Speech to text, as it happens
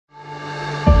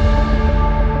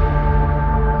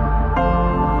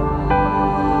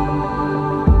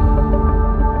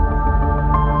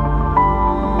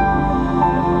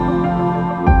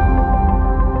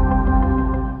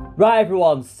Right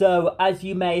everyone, so as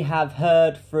you may have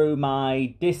heard through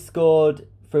my Discord,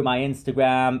 through my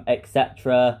Instagram,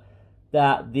 etc.,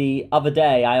 that the other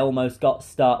day I almost got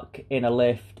stuck in a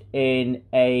lift in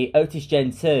a Otis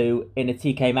Gen2 in a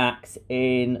TKMaxx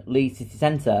in Leeds city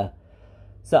centre.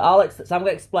 So I'm going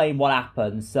to explain what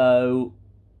happened. So,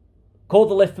 called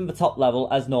the lift from the top level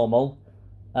as normal.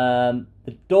 The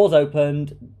doors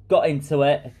opened, got into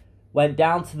it, went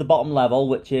down to the bottom level,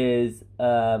 which is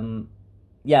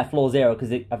floor 0,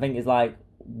 because I think it's like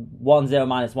 1 0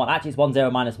 minus 1. Actually, it's 1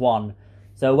 0 minus 1.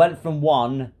 So it went from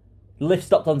 1. The lift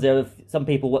stopped on 0. Some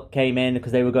people came in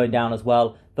because they were going down as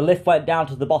well. The lift went down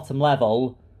to the bottom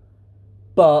level.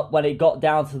 But when it got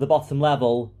down to the bottom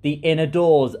level, the inner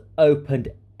doors opened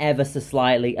ever so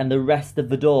slightly, and the rest of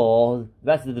the doors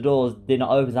did not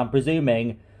open. So I'm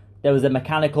presuming there was a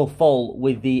mechanical fault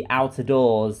with the outer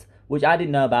doors, which I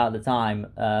didn't know about at the time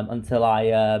until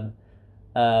I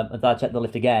checked the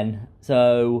lift again.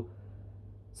 So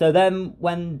then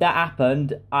when that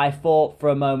happened, I thought for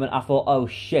a moment, oh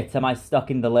shit, am I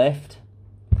stuck in the lift?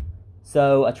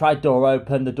 So I tried door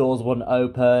open, the doors wouldn't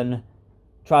open.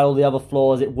 Tried all the other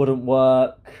floors, it wouldn't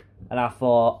work. And I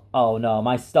thought, oh no, am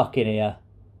I stuck in here?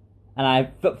 And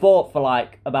I thought for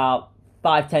like about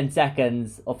 5-10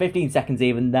 seconds, or 15 seconds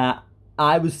even, that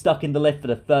I was stuck in the lift for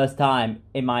the first time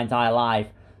in my entire life.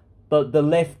 But the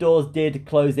lift doors did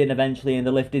close in eventually, and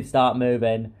the lift did start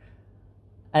moving.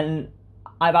 And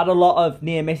I've had a lot of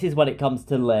near misses when it comes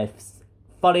to lifts.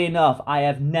 Funny enough, I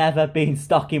have never been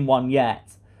stuck in one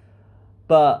yet.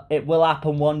 But it will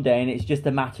happen one day, and it's just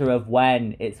a matter of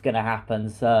when it's going to happen.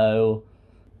 So,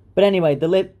 but anyway,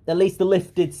 at least the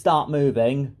lift did start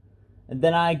moving. And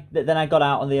then I got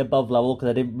out on the above level because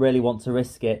I didn't really want to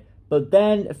risk it. But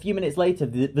then a few minutes later,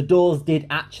 the doors did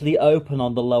actually open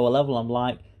on the lower level. I'm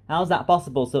like, how's that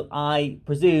possible? So I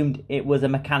presumed it was a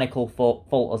mechanical fault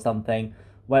or something,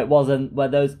 where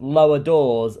those lower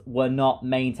doors were not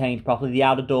maintained properly. The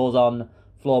outer doors on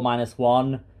floor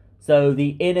 -1. So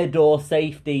the inner door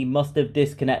safety must have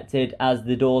disconnected as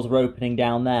the doors were opening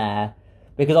down there.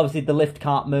 Because obviously the lift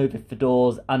can't move if the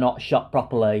doors are not shut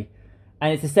properly.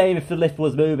 And it's the same if the lift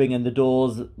was moving and the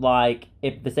doors, like,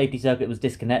 if the safety circuit was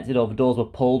disconnected or the doors were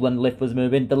pulled when the lift was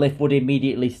moving, the lift would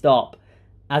immediately stop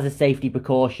as a safety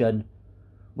precaution.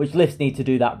 Which lifts need to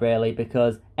do that, really,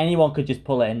 because anyone could just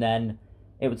pull it and then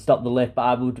it would stop the lift. But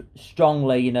I would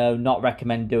strongly, not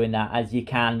recommend doing that, as you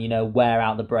can, wear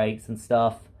out the brakes and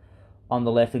stuff on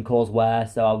the lift and cause wear.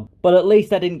 But at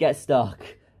least I didn't get stuck.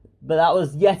 But that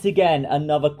was yet again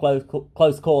another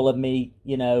close call of me,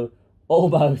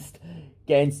 almost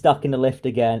getting stuck in the lift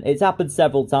again. It's happened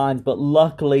several times, but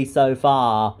luckily so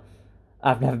far,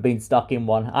 I've never been stuck in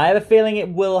one. I have a feeling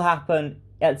it will happen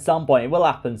at some point. It will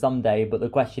happen someday, but the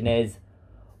question is,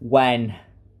 when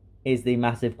is the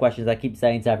massive question, as I keep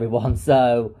saying to everyone.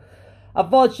 So I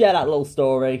thought I'd share that little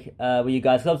story with you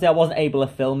guys. Because obviously I wasn't able to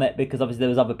film it because obviously there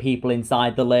was other people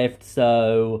inside the lift.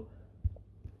 So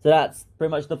that's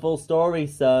pretty much the full story.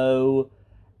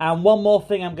 And one more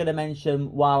thing I'm going to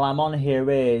mention while I'm on here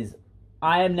is,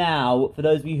 I am now, for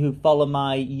those of you who follow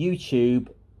my YouTube,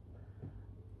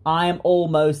 I am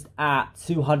almost at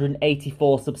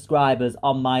 284 subscribers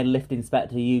on my Lift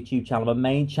Inspector YouTube channel, my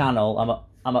main channel.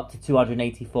 I'm up to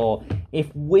 284.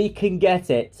 If we can get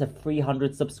it to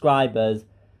 300 subscribers,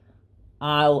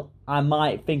 I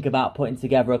might think about putting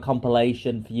together a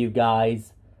compilation for you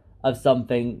guys of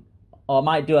something, or I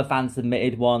might do a fan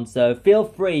submitted one. So feel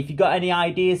free, if you've got any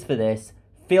ideas for this,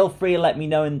 feel free to let me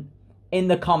know in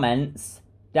the comments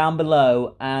down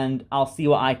below, and I'll see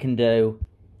what I can do.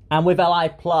 And with LI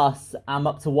Plus, I'm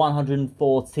up to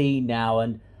 114 now,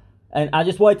 and I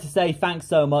just wanted to say thanks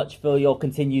so much for your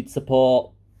continued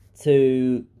support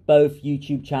to both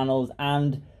YouTube channels,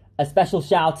 and a special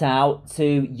shout out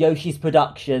to Yoshi's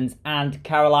Productions and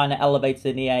Carolina Elevator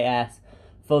and EAS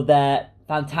for their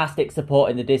fantastic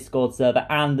support in the Discord server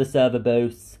and the server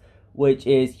boosts, which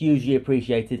is hugely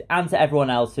appreciated, and to everyone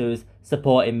else who's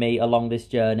supporting me along this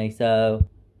journey. So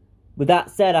with that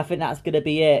said, I think that's going to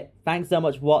be it. Thanks so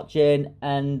much for watching,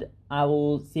 and I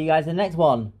will see you guys in the next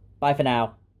one. Bye for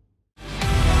now.